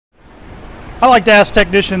I like to ask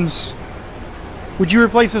technicians, would you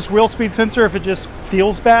replace this wheel speed sensor if it just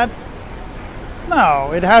feels bad?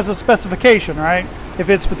 No, it has a specification, right?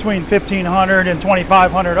 If it's between 1500 and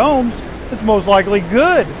 2500 ohms, it's most likely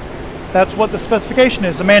good. That's what the specification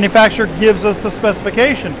is. The manufacturer gives us the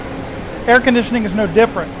specification. Air conditioning is no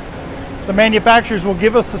different. The manufacturers will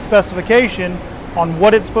give us the specification on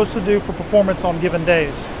what it's supposed to do for performance on given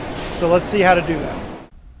days. So let's see how to do that.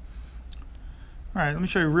 All right, let me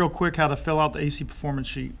show you real quick how to fill out the AC performance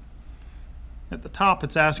sheet. At the top,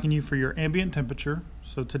 it's asking you for your ambient temperature.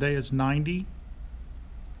 So today is 90.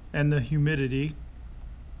 And the humidity.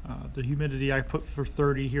 The humidity I put for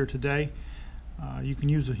 30 here today. You can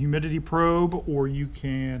use a humidity probe, or you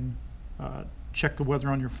can check the weather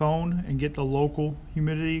on your phone and get the local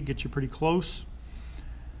humidity, get you pretty close.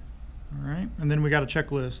 All right, and then we got a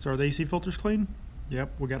checklist. Are the AC filters clean?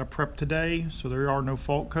 Yep, we got a prep today, so there are no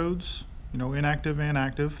fault codes. You know, inactive and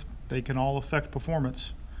active, they can all affect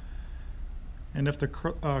performance. And if the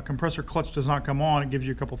compressor clutch does not come on, it gives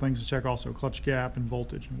you a couple things to check also, clutch gap and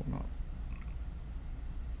voltage and whatnot.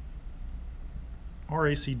 Our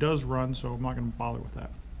AC does run, so I'm not going to bother with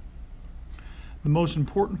that. The most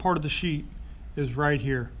important part of the sheet is right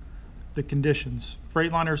here, the conditions.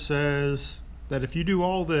 Freightliner says that if you do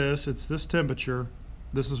all this, it's this temperature,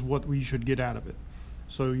 this is what we should get out of it.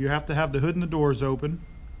 So you have to have the hood and the doors open,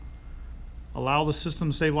 allow the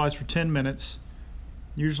system to stabilize for 10 minutes.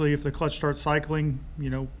 Usually if the clutch starts cycling, you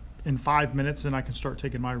know, in 5 minutes, then I can start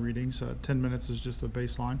taking my readings. 10 minutes is just a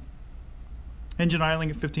baseline. Engine idling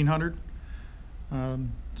at 1500.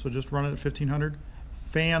 So just run it at 1500.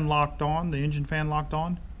 Fan locked on, the engine fan locked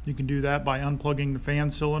on. You can do that by unplugging the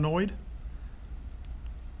fan solenoid.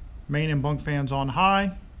 Main and bunk fans on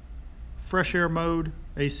high. Fresh air mode,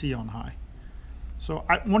 AC on high. So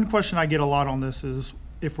one question I get a lot on this is,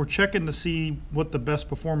 if we're checking to see what the best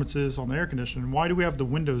performance is on the air conditioning, why do we have the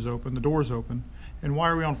windows open, the doors open, and why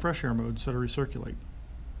are we on fresh air mode instead of recirculate?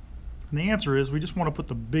 And the answer is we just want to put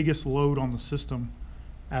the biggest load on the system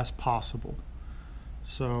as possible.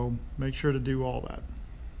 So make sure to do all that.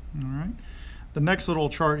 All right. The next little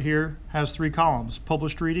chart here has 3 columns.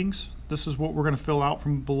 Published readings. This is what we're going to fill out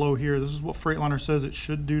from below here. This is what Freightliner says it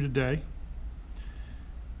should do today.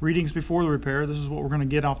 Readings before the repair. This is what we're going to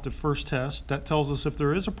get off the first test. That tells us if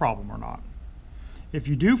there is a problem or not. If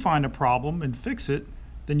you do find a problem and fix it,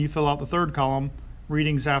 then you fill out the third column,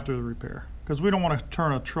 readings after the repair. Because we don't want to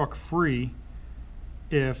turn a truck free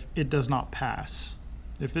if it does not pass.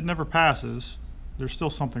 If it never passes, there's still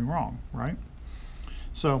something wrong, right?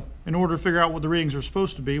 So in order to figure out what the readings are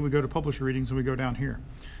supposed to be, we go to published readings and we go down here.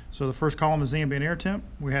 So the first column is ambient air temp.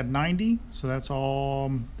 We had 90, so that's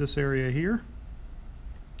all this area here.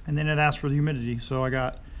 And then it asks for the humidity. So I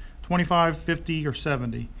got 25, 50, or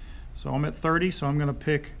 70. So I'm at 30, so I'm going to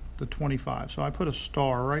pick the 25. So I put a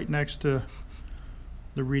star right next to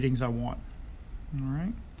the readings I want. All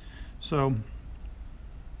right. So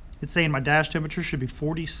it's saying my dash temperature should be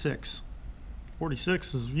 46.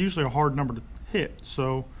 46 is usually a hard number to hit.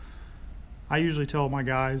 So I usually tell my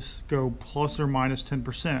guys go plus or minus 10%.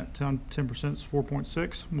 10% is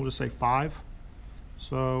 4.6. We'll just say 5.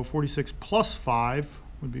 So 46 plus 5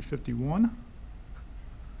 would be 51.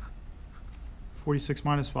 46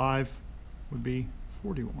 minus 5 would be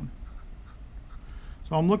 41.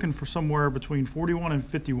 So I'm looking for somewhere between 41 and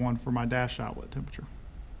 51 for my dash outlet temperature.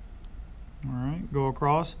 All right, go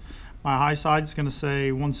across. My high side is going to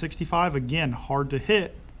say 165. Again, hard to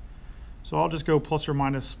hit. So I'll just go plus or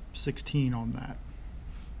minus 16 on that,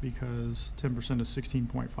 because 10% is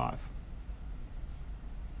 16.5.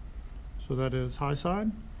 So that is high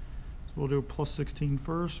side. So we'll do plus 16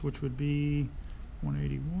 first, which would be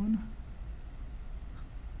 181.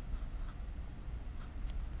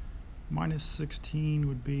 Minus 16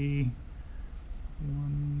 would be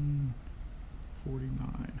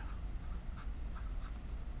 149.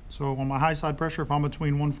 So on my high side pressure, if I'm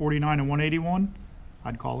between 149 and 181,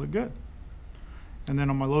 I'd call it good. And then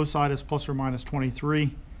on my low side is plus or minus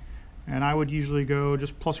 23. And I would usually go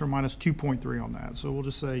just plus or minus 2.3 on that. So we'll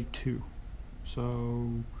just say 2.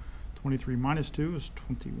 So 23 minus 2 is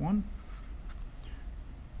 21.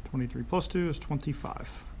 23 plus 2 is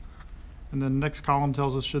 25. And then the next column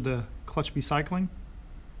tells us, should the clutch be cycling?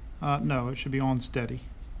 No, it should be on steady.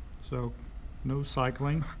 So no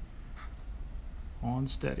cycling, on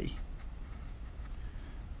steady.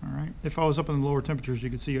 All right. If I was up in the lower temperatures, you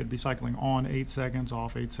could see it would be cycling on 8 seconds,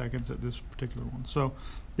 off 8 seconds at this particular one. So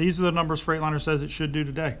these are the numbers Freightliner says it should do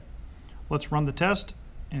today. Let's run the test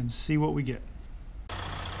and see what we get.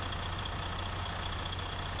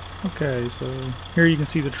 Okay, so here you can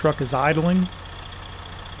see the truck is idling.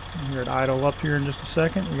 We're at idle up here in just a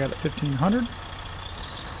second. We got it 1500.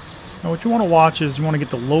 Now what you want to watch is you want to get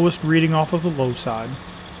the lowest reading off of the low side.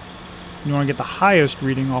 You want to get the highest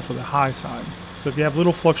reading off of the high side. So if you have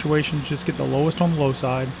little fluctuations, just get the lowest on the low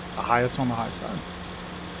side, the highest on the high side.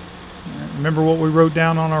 All right, remember what we wrote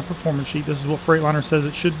down on our performance sheet. This is what Freightliner says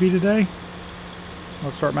it should be today.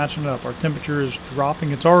 Let's start matching it up. Our temperature is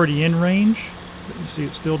dropping. It's already in range, but you see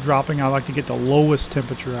it's still dropping. I like to get the lowest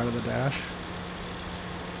temperature out of the dash.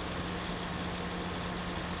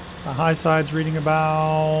 The high side's reading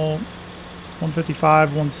about 155,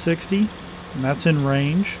 160, and that's in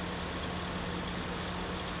range.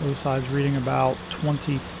 Low side's reading about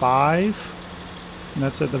 25, and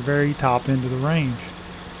that's at the very top end of the range.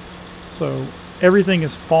 So everything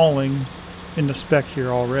is falling into spec here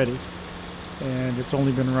already, and it's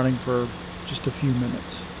only been running for just a few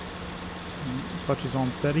minutes. Clutch is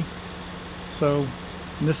on steady. So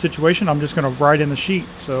in this situation, I'm just going to write in the sheet.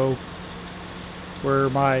 So where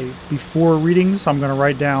my before readings, I'm going to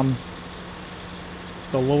write down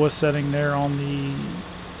the lowest setting there on the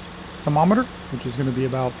thermometer, which is going to be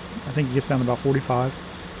about, I think it gets down to about 45.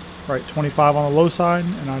 Write 25 on the low side,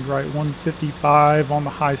 and I'd write 155 on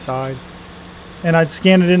the high side. And I'd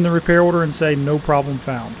scan it in the repair order and say no problem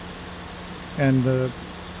found. And the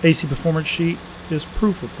AC performance sheet is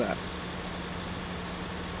proof of that.